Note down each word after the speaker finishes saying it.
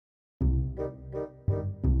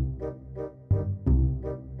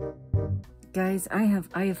Guys, I have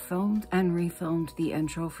filmed and refilmed the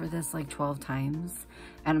intro for this like 12 times,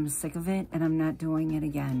 and I'm sick of it, and I'm not doing it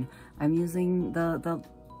again. I'm using the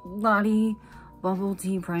Lottie Bubble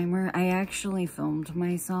Tea Primer. I actually filmed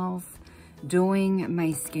myself doing my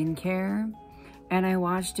skincare, and I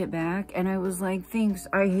watched it back, and I was like, thanks,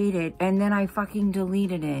 I hate it. And then I fucking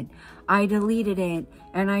deleted it. I deleted it,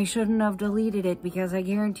 and I shouldn't have deleted it, because I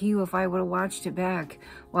guarantee you if I would have watched it back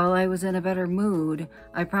while I was in a better mood,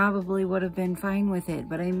 I probably would have been fine with it.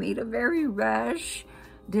 But I made a very rash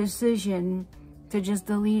decision to just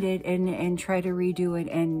delete it and try to redo it.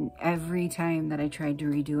 And every time that I tried to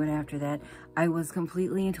redo it after that, I was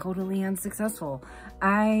completely and totally unsuccessful.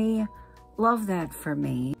 I love that for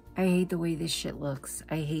me. I hate the way this shit looks.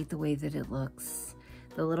 I hate the way that it looks.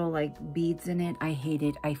 The little like beads in it, I hate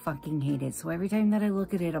it. I fucking hate it. So every time that I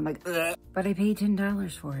look at it, I'm like, ugh. But I paid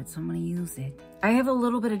 $10 for it, so I'm gonna use it. I have a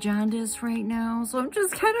little bit of jaundice right now, so I'm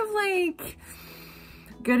just kind of like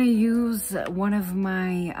gonna use one of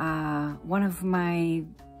my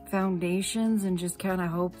foundations and just kind of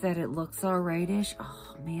hope that it looks alright-ish.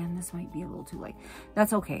 Oh man, this might be a little too light.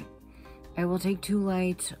 That's okay. I will take too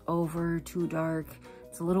light over too dark.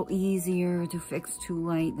 It's a little easier to fix too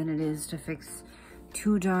light than it is to fix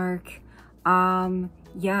too dark.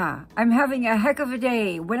 Yeah, I'm having a heck of a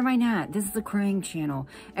day. When am I not? This is the crying channel.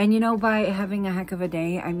 And you know, by having a heck of a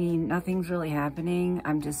day, I mean, nothing's really happening.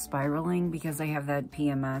 I'm just spiraling because I have that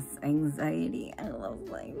PMS anxiety. I love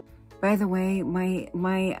life. By the way,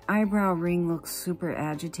 my eyebrow ring looks super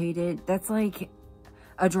agitated. That's like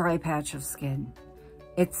a dry patch of skin.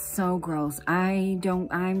 It's so gross. I'm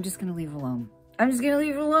just gonna leave it alone. I'm just gonna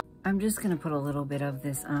leave it alone. I'm just gonna put a little bit of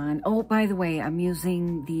this on. Oh, by the way, I'm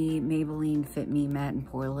using the Maybelline Fit Me Matte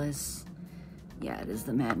and Poreless. Yeah, it is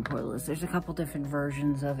the Matte and Poreless. There's a couple different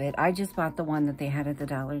versions of it. I just bought the one that they had at the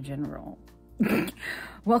Dollar General.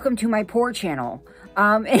 Welcome to my poor channel.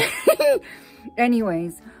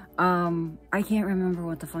 Anyways, I can't remember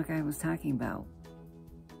what the fuck I was talking about.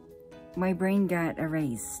 My brain got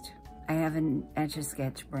erased. I have an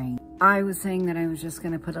Etch-a-Sketch brain. I was saying that I was just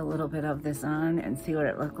going to put a little bit of this on and see what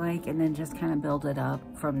it looked like, and then just kind of build it up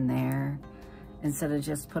from there instead of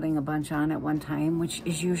just putting a bunch on at one time, which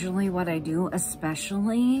is usually what I do,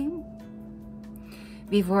 especially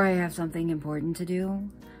before I have something important to do.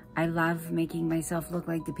 I love making myself look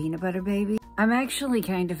like the peanut butter baby. I'm actually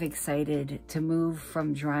kind of excited to move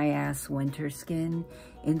from dry-ass winter skin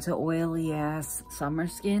into oily-ass summer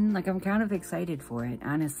skin. Like, I'm kind of excited for it,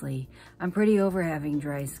 honestly. I'm pretty over having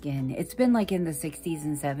dry skin. It's been like in the 60s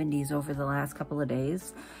and 70s over the last couple of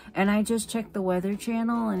days. And I just checked the Weather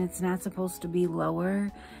Channel, and it's not supposed to be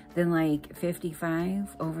lower than like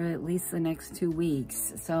 55 over at least the next 2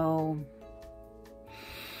 weeks. So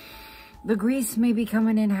the grease may be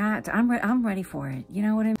coming in hot. I'm ready for it. You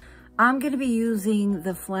know what I mean? I'm going to be using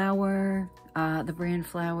the Flower, the brand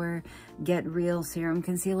Flower Get Real Serum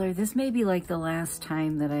Concealer. This may be like the last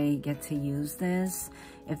time that I get to use this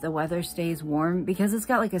if the weather stays warm, because it's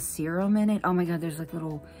got like a serum in it. Oh my God, there's like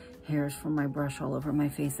little hairs from my brush all over my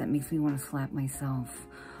face. That makes me want to slap myself.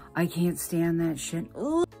 I can't stand that shit.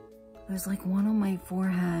 Ooh. There's like one on my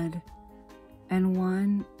forehead and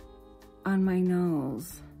one on my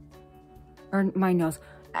nose. Or my nose.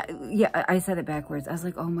 Yeah, I said it backwards. I was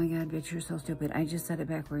like, oh my God, bitch, you're so stupid. I just said it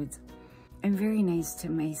backwards. I'm very nice to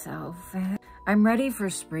myself. I'm ready for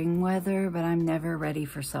spring weather, but I'm never ready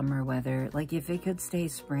for summer weather. Like, if it could stay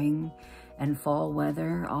spring and fall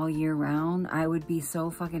weather all year round, I would be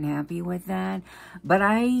so fucking happy with that. But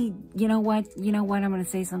you know what? I'm going to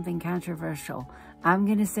say something controversial. I'm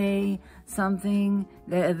going to say something,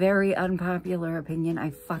 a very unpopular opinion.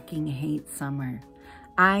 I fucking hate summer.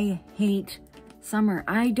 I hate summer.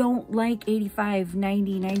 I don't like 85,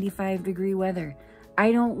 90, 95 degree weather.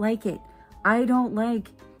 I don't like it. I don't like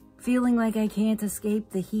feeling like I can't escape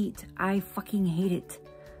the heat. I fucking hate it.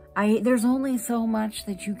 There's only so much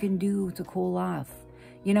that you can do to cool off.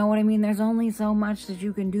 You know what I mean? There's only so much that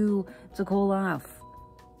you can do to cool off.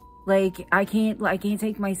 Like, I can't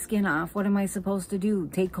take my skin off. What am I supposed to do?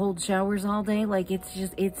 Take cold showers all day? Like,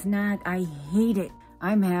 it's not, I hate it.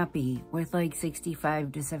 I'm happy with like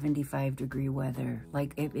 65 to 75 degree weather.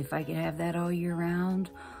 Like, if I could have that all year round,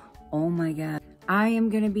 oh my God. I am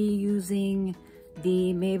going to be using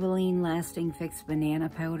the Maybelline Lasting Fix Banana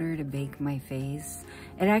Powder to bake my face.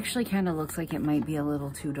 It actually kind of looks like it might be a little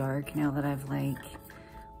too dark now that I've like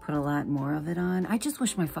put a lot more of it on. I just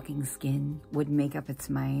wish my fucking skin would make up its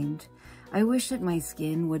mind. I wish that my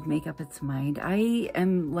skin would make up its mind. I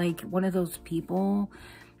am like one of those people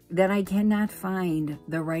that I cannot find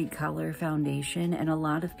the right color foundation. And a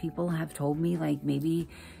lot of people have told me, like, maybe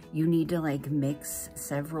you need to like mix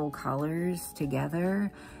several colors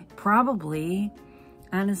together. Probably,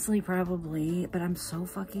 honestly, probably. But I'm so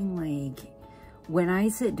fucking like, when I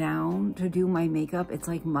sit down to do my makeup, it's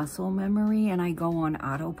like muscle memory and I go on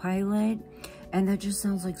autopilot. And that just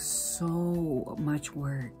sounds like so much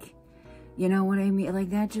work. You know what I mean? Like,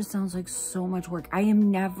 that just sounds like so much work. I am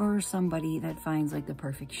never somebody that finds like the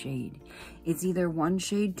perfect shade. It's either one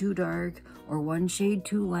shade too dark or one shade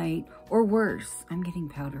too light, or worse, I'm getting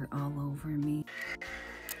powder all over me.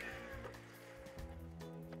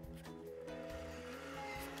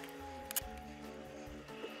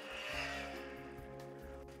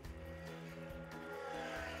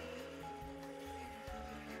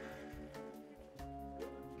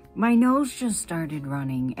 My nose just started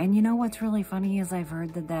running, and you know what's really funny is I've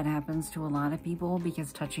heard that that happens to a lot of people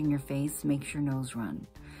because touching your face makes your nose run.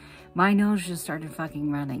 My nose just started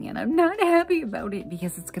fucking running, and I'm not happy about it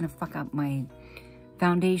because it's gonna fuck up my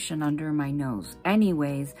foundation under my nose.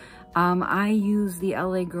 Anyways, I use the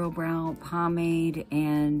LA Girl Brow Pomade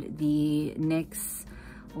and the NYX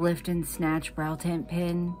Lift and Snatch Brow Tint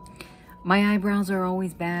Pen. My eyebrows are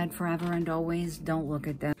always bad, forever and always. Don't look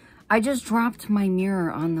at them. I just dropped my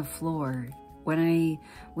mirror on the floor when I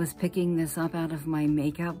was picking this up out of my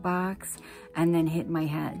makeup box and then hit my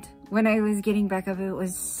head. When I was getting back up, it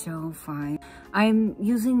was so fine. I'm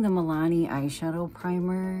using the Milani eyeshadow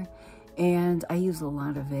primer and I use a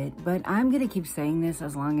lot of it, but I'm gonna keep saying this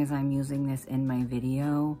as long as I'm using this in my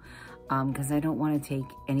video because I don't want to take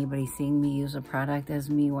anybody seeing me use a product as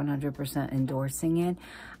me 100% endorsing it.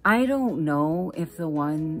 I don't know if the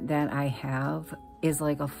one that I have is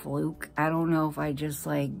like a fluke. I don't know if I just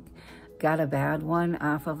like got a bad one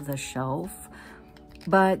off of the shelf,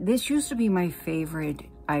 but this used to be my favorite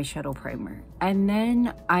eyeshadow primer. And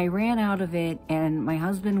then I ran out of it and my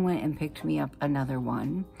husband went and picked me up another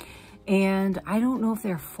one. And I don't know if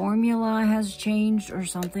their formula has changed or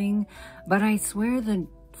something, but I swear the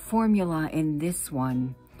formula in this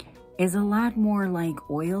one is a lot more like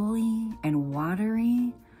oily and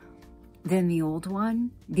watery than the old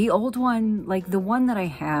one. The old one, like the one that I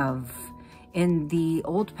have in the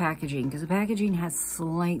old packaging, because the packaging has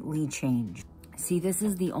slightly changed. See, this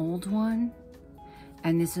is the old one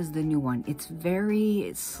and this is the new one. It's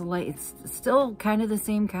very slight. It's still kind of the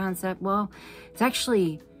same concept. Well, it's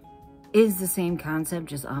actually is the same concept,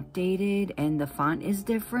 just updated, and the font is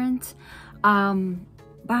different.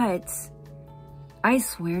 But I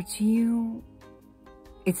swear to you,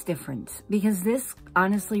 it's different because this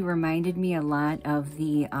honestly reminded me a lot of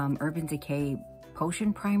the Urban Decay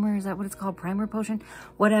Potion Primer. Is that what it's called? Primer Potion?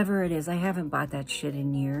 Whatever it is. I haven't bought that shit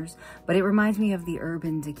in years, but it reminds me of the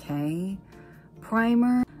Urban Decay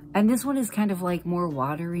primer. And this one is kind of like more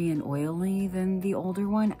watery and oily than the older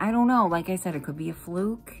one. I don't know. Like I said, it could be a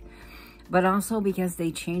fluke, but also because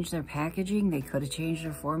they changed their packaging, they could have changed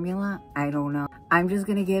their formula. I don't know. I'm just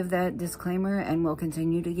going to give that disclaimer and will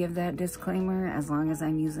continue to give that disclaimer as long as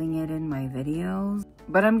I'm using it in my videos.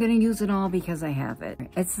 But I'm going to use it all because I have it.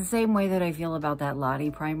 It's the same way that I feel about that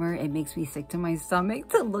Lottie primer. It makes me sick to my stomach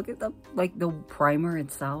to look at the primer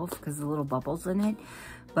itself because the little bubbles in it.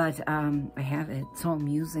 But I have it, so I'm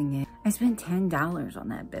using it. I spent $10 on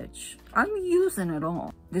that bitch. I'm using it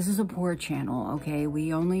all. This is a poor channel, okay?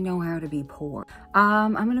 We only know how to be poor.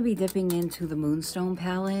 I'm gonna be dipping into the Moonstone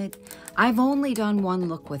palette. I've only done one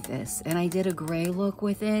look with this, and I did a gray look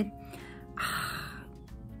with it.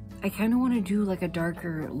 I kind of want to do like a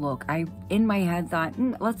darker look. I, in my head, thought,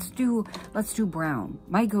 let's do brown.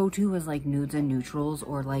 My go-to is like nudes and neutrals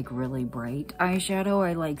or like really bright eyeshadow.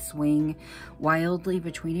 I like swing wildly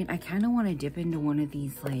between it. I kind of want to dip into one of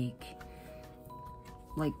these like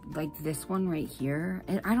this one right here.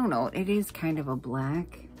 And I don't know. It is kind of a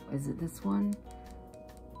black. Is it this one?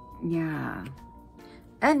 Yeah.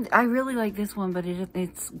 And I really like this one, but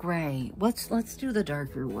it's gray. Let's do the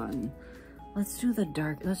darker one. Let's do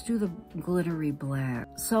the glittery black.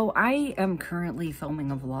 So I am currently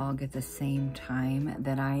filming a vlog at the same time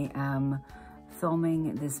that I am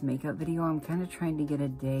filming this makeup video. I'm kind of trying to get a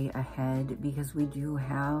day ahead because we do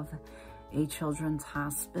have a children's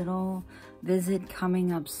hospital visit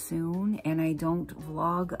coming up soon, and I don't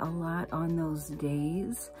vlog a lot on those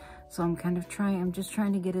days. So I'm just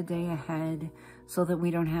trying to get a day ahead so that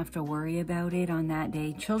we don't have to worry about it on that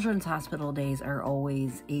day. Children's hospital days are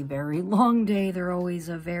always a very long day. They're always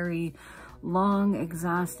a very long,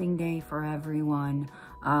 exhausting day for everyone.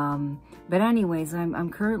 But anyways, I'm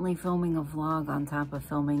currently filming a vlog on top of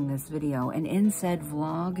filming this video. And in said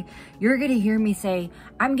vlog, you're going to hear me say,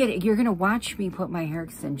 you're going to watch me put my hair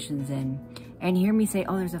extensions in and hear me say,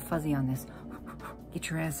 oh, there's a fuzzy on this. Get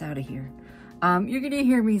your ass out of here. You're going to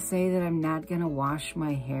hear me say that I'm not going to wash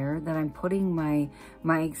my hair, that I'm putting my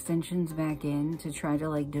extensions back in to try to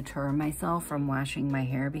like deter myself from washing my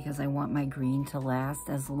hair because I want my green to last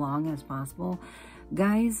as long as possible.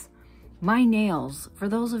 Guys, my nails, for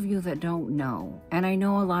those of you that don't know, and I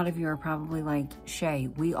know a lot of you are probably like, Shay,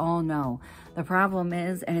 we all know. The problem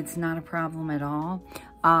is, and it's not a problem at all,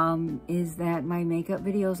 is that my makeup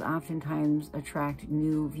videos oftentimes attract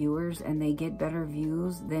new viewers and they get better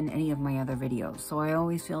views than any of my other videos. So I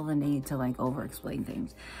always feel the need to like over-explain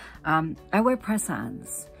things. I wear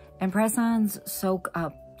press-ons, and press-ons soak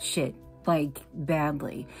up shit, like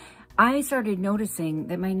badly. I started noticing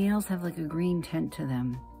that my nails have like a green tint to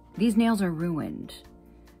them. These nails are ruined.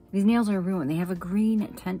 These nails are ruined. They have a green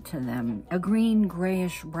tint to them, a green,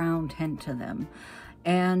 grayish, brown tint to them.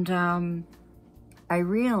 And I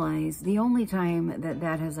realized the only time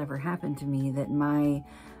that has ever happened to me, that my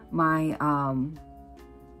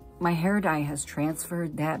hair dye has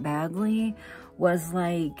transferred that badly, was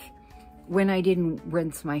like when I didn't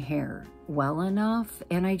rinse my hair well enough.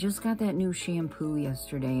 And I just got that new shampoo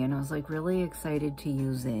yesterday and I was like really excited to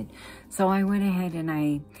use it. So I went ahead and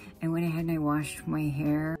I washed my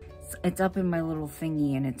hair. It's up in my little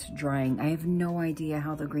thingy and it's drying. I have no idea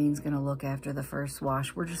how the green's gonna look after the first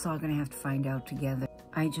wash. We're just all gonna have to find out together.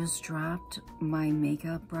 I just dropped my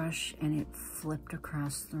makeup brush and it flipped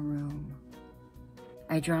across the room.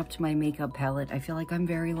 I dropped my makeup palette. I feel like I'm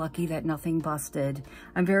very lucky that nothing busted.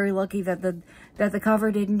 I'm very lucky that the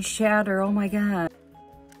cover didn't shatter. Oh my God.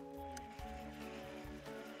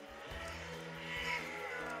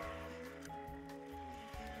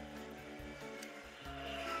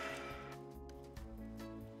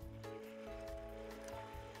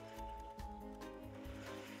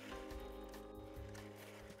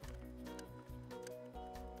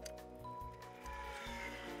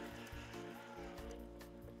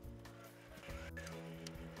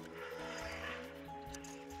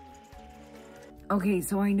 Okay,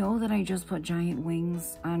 so I know that I just put giant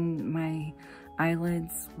wings on my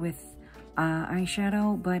eyelids with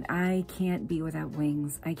eyeshadow, but I can't be without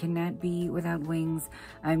wings. I cannot be without wings.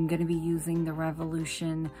 I'm going to be using the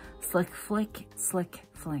Revolution Slick Flick.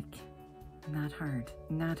 Not hard,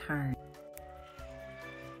 not hard.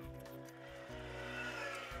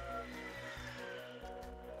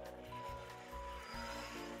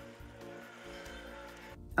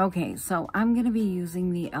 Okay, so I'm going to be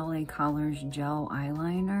using the LA Colors Gel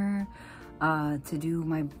Eyeliner to do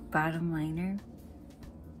my bottom liner.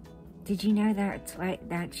 Did you know that's what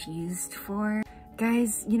that's used for?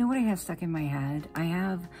 Guys, you know what I have stuck in my head?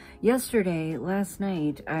 Last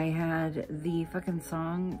night, I had the fucking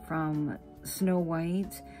song from Snow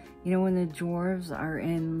White. You know when the dwarves are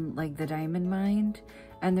in like the diamond mine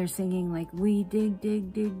and they're singing like, we dig,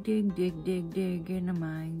 dig, dig, dig, dig, dig, dig in the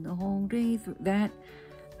mine the whole day through.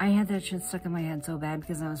 I had that shit stuck in my head so bad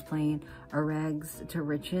because I was playing a Rags to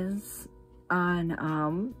Riches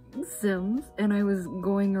on Sims, and I was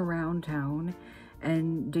going around town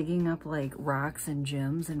and digging up like rocks and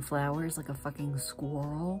gems and flowers like a fucking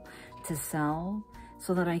squirrel to sell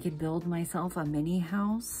so that I could build myself a mini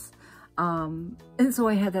house. And so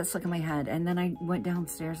I had that stuck in my head. And then I went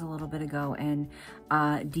downstairs a little bit ago and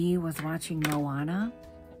Dee was watching Moana.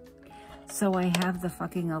 So I have the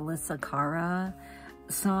fucking Alyssa Cara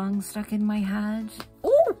song stuck in my head.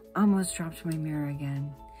 Ooh! Almost dropped my mirror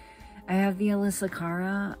again. I have the Alyssa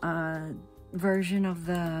Cara version of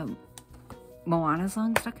the Moana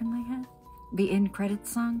song stuck in my head. The end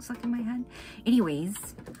credits song stuck in my head.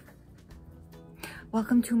 Anyways,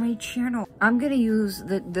 welcome to my channel. I'm gonna use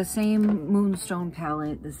the same Moonstone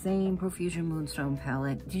palette, the same Profusion Moonstone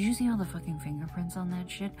palette. Did you see all the fucking fingerprints on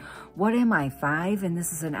that shit? What am I, 5? And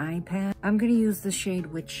this is an iPad? I'm gonna use the shade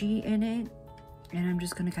Witchy in it. And I'm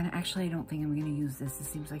just gonna kind of, actually I don't think I'm gonna use this. It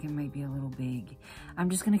seems like it might be a little big. I'm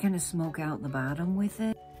just gonna kind of smoke out the bottom with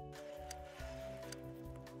it.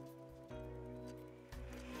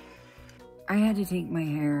 I had to take my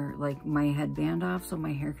hair, like my headband off so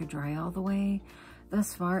my hair could dry all the way.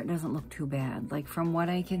 Thus far, it doesn't look too bad. Like from what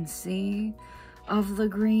I can see of the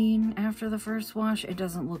green after the first wash, it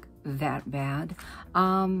doesn't look that bad.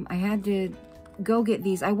 I had to go get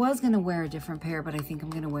these. I was going to wear a different pair, but I think I'm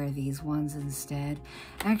going to wear these ones instead.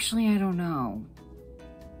 Actually, I don't know.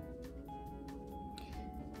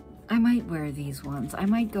 I might wear these ones. I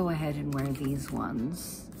might go ahead and wear these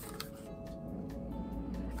ones.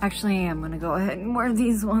 Actually, I am going to go ahead and wear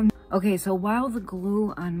these ones. Okay, so while the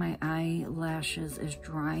glue on my eyelashes is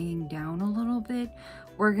drying down a little bit,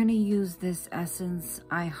 we're gonna use this Essence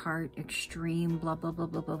I Heart Extreme blah blah blah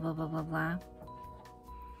blah blah blah blah blah blah.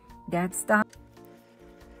 That's the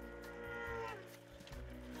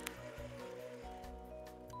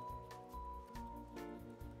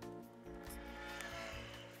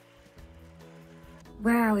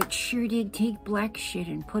wow, it sure did take black shit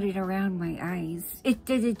and put it around my eyes. It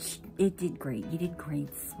did great. You did great,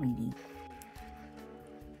 sweetie.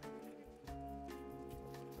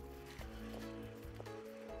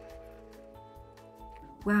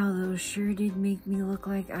 Wow, those sure did make me look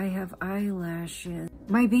like I have eyelashes.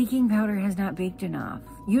 My baking powder has not baked enough.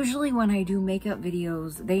 Usually when I do makeup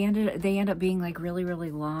videos, they end up being like really,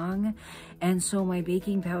 really long. And so my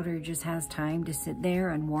baking powder just has time to sit there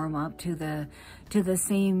and warm up to the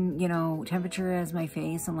same, you know, temperature as my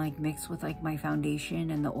face and like mix with like my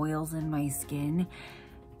foundation and the oils in my skin.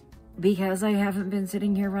 Because I haven't been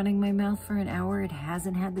sitting here running my mouth for an hour, it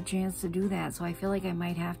hasn't had the chance to do that. So I feel like I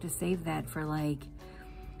might have to save that for like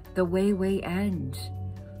the way end,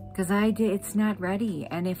 because it's not ready.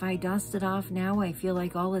 And if I dust it off now, I feel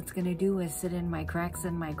like all it's gonna do is sit in my cracks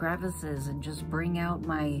and my crevices and just bring out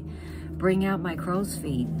my crow's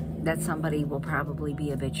feet that somebody will probably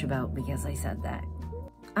be a bitch about because I said that.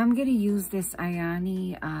 I'm gonna use this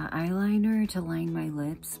Ayani eyeliner to line my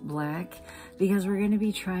lips black, because we're gonna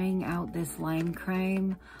be trying out this Lime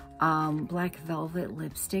Crime Black Velvet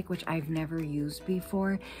lipstick, which I've never used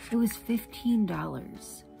before. It was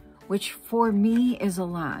 $15. Which for me is a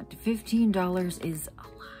lot. $15 is a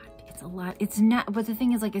lot. It's a lot. It's not, but the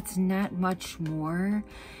thing is, like, it's not much more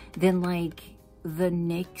than like the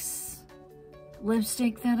NYX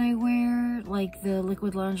lipstick that I wear, like the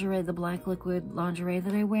liquid lingerie, the black liquid lingerie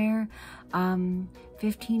that I wear.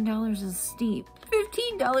 $15 is steep.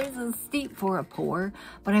 $15 is steep for a pour,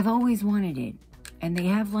 but I've always wanted it. And they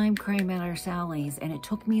have Lime Crime at our Sally's, and it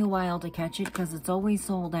took me a while to catch it because it's always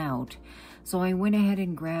sold out. So I went ahead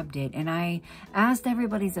and grabbed it, and I asked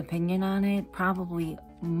everybody's opinion on it probably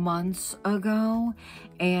months ago,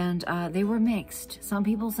 and they were mixed. Some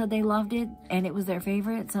people said they loved it and it was their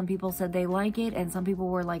favorite. Some people said they like it, and some people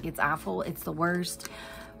were like, it's awful, it's the worst.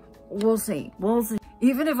 We'll see. We'll see.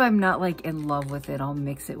 Even if I'm not like in love with it, I'll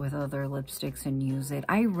mix it with other lipsticks and use it.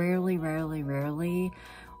 I rarely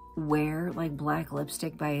wear like black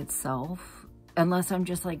lipstick by itself, unless I'm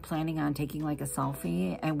just like planning on taking like a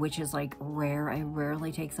selfie, and which is like rare. I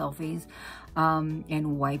rarely take selfies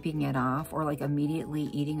and wiping it off, or like immediately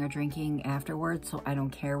eating or drinking afterwards, so I don't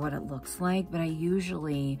care what it looks like. But I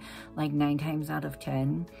usually, like 9 times out of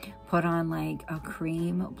 10, put on like a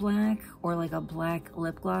cream black or like a black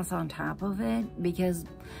lip gloss on top of it, because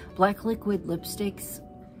black liquid lipsticks,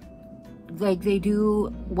 like, they do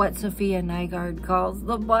what Sophia Nygaard calls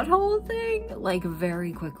the butthole thing, like,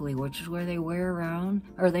 very quickly, which is where they wear around,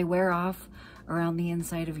 or they wear off around the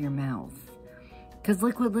inside of your mouth. Because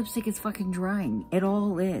liquid lipstick is fucking drying. It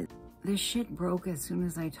all is. This shit broke as soon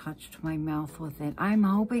as I touched my mouth with it. I'm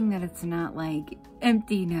hoping that it's not, like,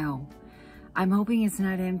 empty now. I'm hoping it's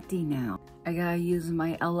not empty now. I gotta use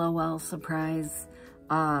my LOL surprise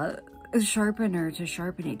sharpener to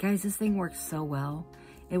sharpen it. Guys, this thing works so well.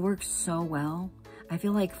 It works so well. I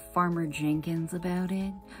feel like Farmer Jenkins about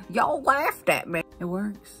it. Y'all laughed at me. It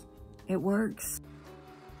works. It works.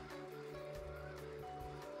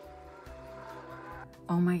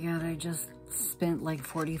 Oh my God, I just spent like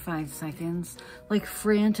 45 seconds like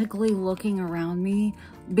frantically looking around me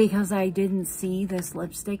because I didn't see this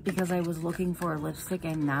lipstick, because I was looking for a lipstick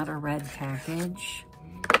and not a red package.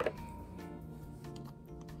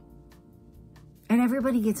 And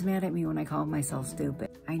everybody gets mad at me when I call myself stupid.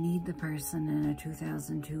 I need the person in a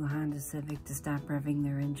 2002 Honda Civic to stop revving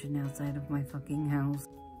their engine outside of my fucking house.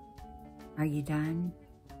 Are you done?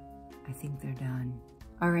 I think they're done.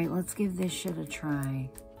 All right, let's give this shit a try.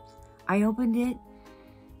 I opened it.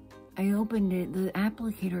 The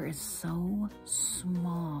applicator is so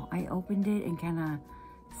small. I opened it and kind of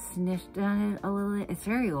sniffed on it a little. It's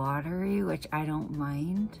very watery, which I don't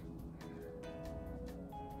mind.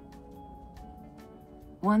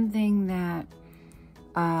 One thing that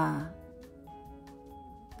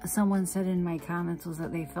someone said in my comments was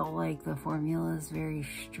that they felt like the formula is very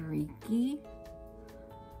streaky,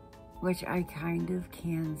 which I kind of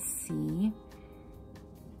can see.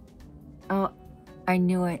 Oh, I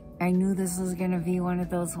knew it. I knew this was going to be one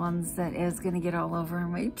of those ones that is going to get all over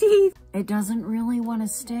my teeth. It doesn't really want to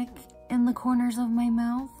stick in the corners of my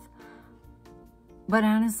mouth. But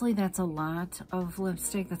honestly, that's a lot of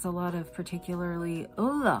lipstick. That's a lot of particularly,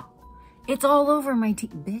 ugh. It's all over my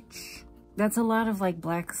teeth, bitch. That's a lot of like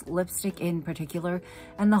black lipstick in particular.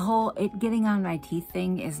 And the whole it getting on my teeth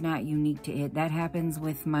thing is not unique to it. That happens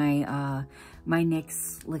with my my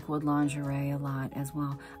NYX liquid lingerie a lot as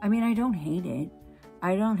well. I mean, I don't hate it.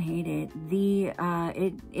 I don't hate it. The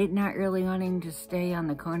it not really wanting to stay on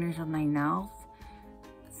the corners of my mouth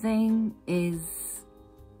thing is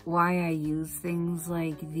why I use things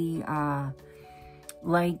like the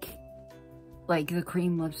like the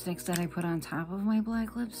cream lipsticks that I put on top of my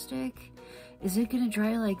black lipstick. Is it gonna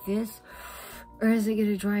dry like this, or is it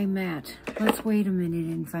gonna dry matte? Let's wait a minute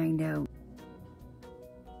and find out.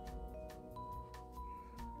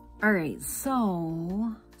 All right,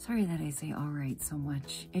 so sorry that I say all right so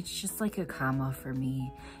much. It's just like a comma for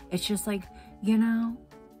me. It's just like, you know,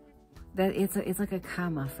 that it's like a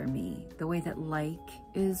comma for me. The way that like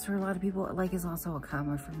is for a lot of people, like is also a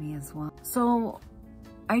comma for me as well. So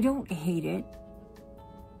I don't hate it.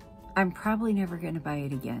 I'm probably never going to buy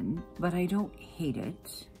it again, but I don't hate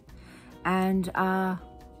it. And I'm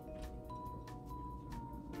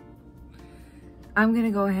going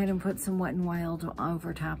to go ahead and put some Wet n Wild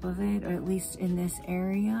over top of it, or at least in this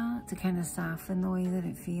area, to kind of soften the way that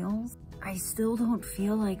it feels. I still don't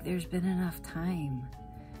feel like there's been enough time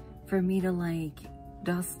for me to like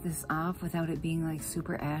dust this off without it being like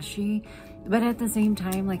super ashy. But at the same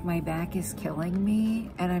time, like my back is killing me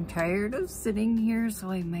and I'm tired of sitting here, so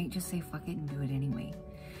I might just say fuck it and do it anyway.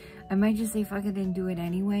 I might just say fuck it and do it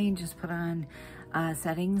anyway and just put on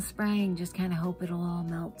setting spray and just kind of hope it'll all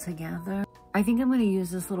melt together. I think I'm going to use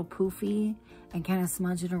this little poofy and kind of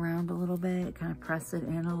smudge it around a little bit, kind of press it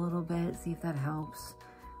in a little bit, see if that helps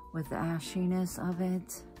with the ashiness of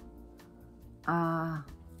it.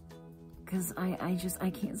 Because I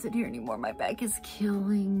can't sit here anymore. My back is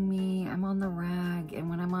killing me. I'm on the rag, and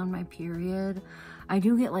when I'm on my period, I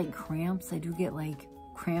do get like cramps. I do get like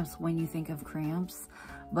cramps when you think of cramps,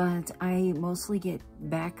 but I mostly get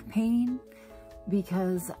back pain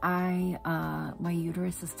because my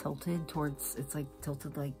uterus is tilted towards, it's like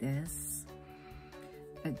tilted like this.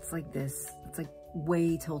 It's like this. It's like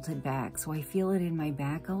way tilted back. So I feel it in my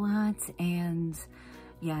back a lot, and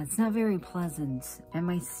yeah, it's not very pleasant. And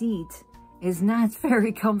my seat is not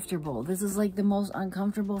very comfortable. This is like the most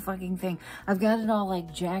uncomfortable fucking thing. I've got it all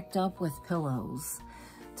like jacked up with pillows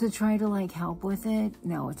to try to like help with it.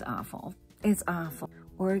 No, it's awful. It's awful.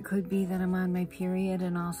 Or it could be that I'm on my period,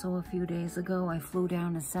 and also a few days ago I flew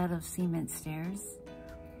down a set of cement stairs.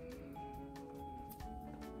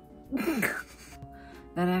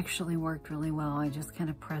 That actually worked really well. I just kind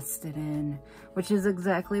of pressed it in, which is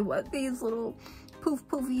exactly what these little poof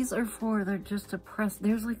poofies are for. They're just to press.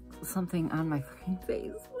 There's like something on my fucking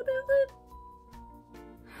face. What is it?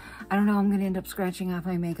 I don't know. I'm gonna end up scratching off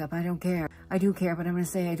my makeup. I don't care. I do care, but I'm gonna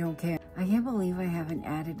say I don't care. I can't believe I haven't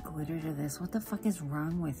added glitter to this. What the fuck is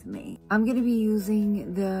wrong with me? I'm gonna be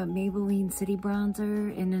using the Maybelline City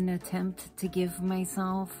Bronzer in an attempt to give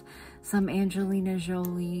myself some Angelina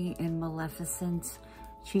Jolie and Maleficent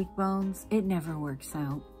cheekbones. It never works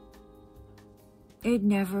out. It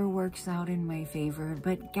never works out in my favor,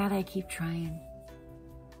 but God, I keep trying.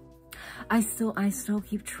 I still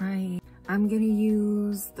keep trying. I'm gonna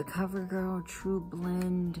use the CoverGirl True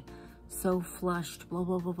Blend So Flushed, blah,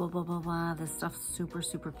 blah, blah, blah, blah, blah, blah. This stuff's super,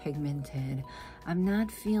 super pigmented. I'm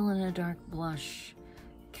not feeling a dark blush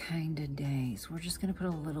kind of day, so we're just gonna put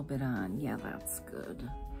a little bit on. Yeah, that's good.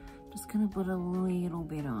 Just gonna put a little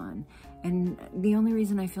bit on. And the only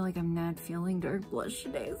reason I feel like I'm not feeling dark blush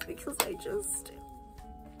today is because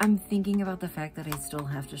I'm thinking about the fact that I still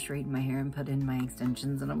have to straighten my hair and put in my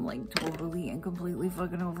extensions, and I'm like totally and completely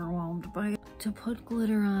fucking overwhelmed by it. To put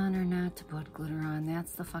glitter on or not to put glitter on,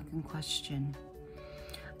 that's the fucking question.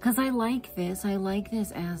 Because I like this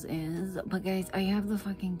as is, but guys, I have the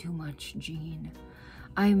fucking too much gene.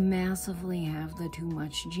 I massively have the too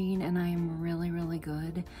much gene, and I am really, really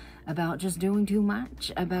good about just doing too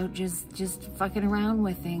much, about just fucking around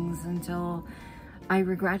with things until I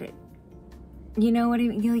regret it. You know what I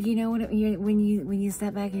mean? Like, you know what when you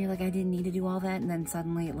step back and you're like, I didn't need to do all that, and then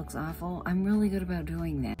suddenly it looks awful. I'm really good about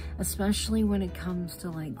doing that, especially when it comes to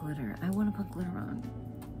like glitter. I want to put glitter on.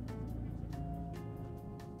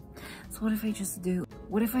 So what if I just do?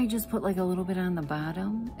 What if I just put like a little bit on the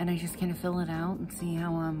bottom and I just kind of fill it out and see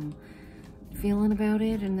how I'm feeling about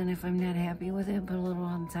it, and then if I'm not happy with it, put a little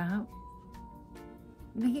on top?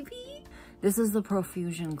 Maybe. This is the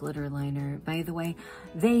Profusion glitter liner, by the way.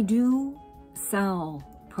 They do sell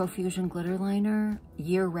Profusion glitter liner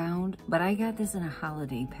year round, but I got this in a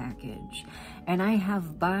holiday package, and I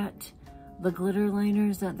have bought the glitter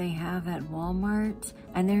liners that they have at Walmart,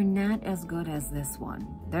 and they're not as good as this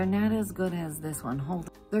one. They're not as good as this one. Hold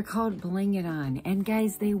on. They're called Bling It On. And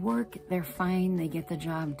guys, they work. They're fine. They get the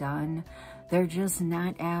job done. They're just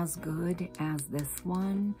not as good as this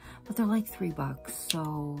one. But they're like $3,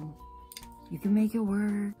 so you can make it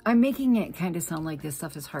work. I'm making it kind of sound like this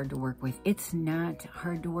stuff is hard to work with. It's not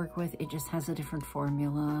hard to work with. It just has a different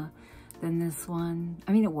formula than this one.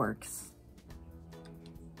 I mean, it works.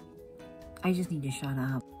 I just need to shut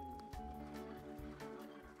up.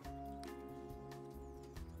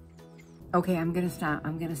 Okay, I'm gonna stop.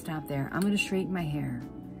 I'm gonna stop there. I'm gonna straighten my hair.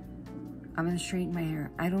 I'm gonna straighten my hair.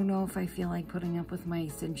 I don't know if I feel like putting up with my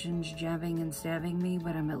extensions jabbing and stabbing me,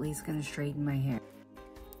 but I'm at least gonna straighten my hair.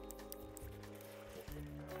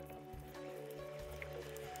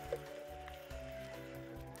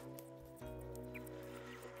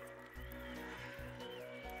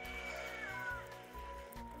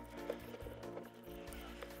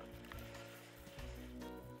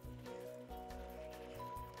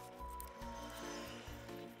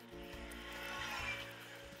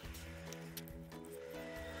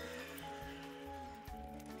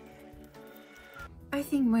 I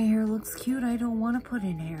think my hair looks cute. I don't want to put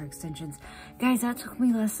in hair extensions. Guys, that took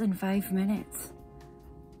me less than 5 minutes.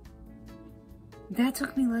 That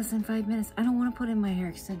took me less than 5 minutes. I don't want to put in my hair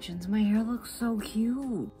extensions. My hair looks so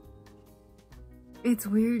cute. It's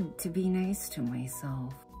weird to be nice to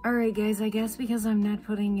myself. Alright guys, I guess because I'm not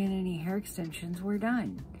putting in any hair extensions, we're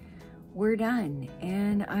done. We're done.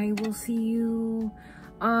 And I will see you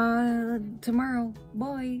tomorrow.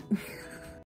 Bye.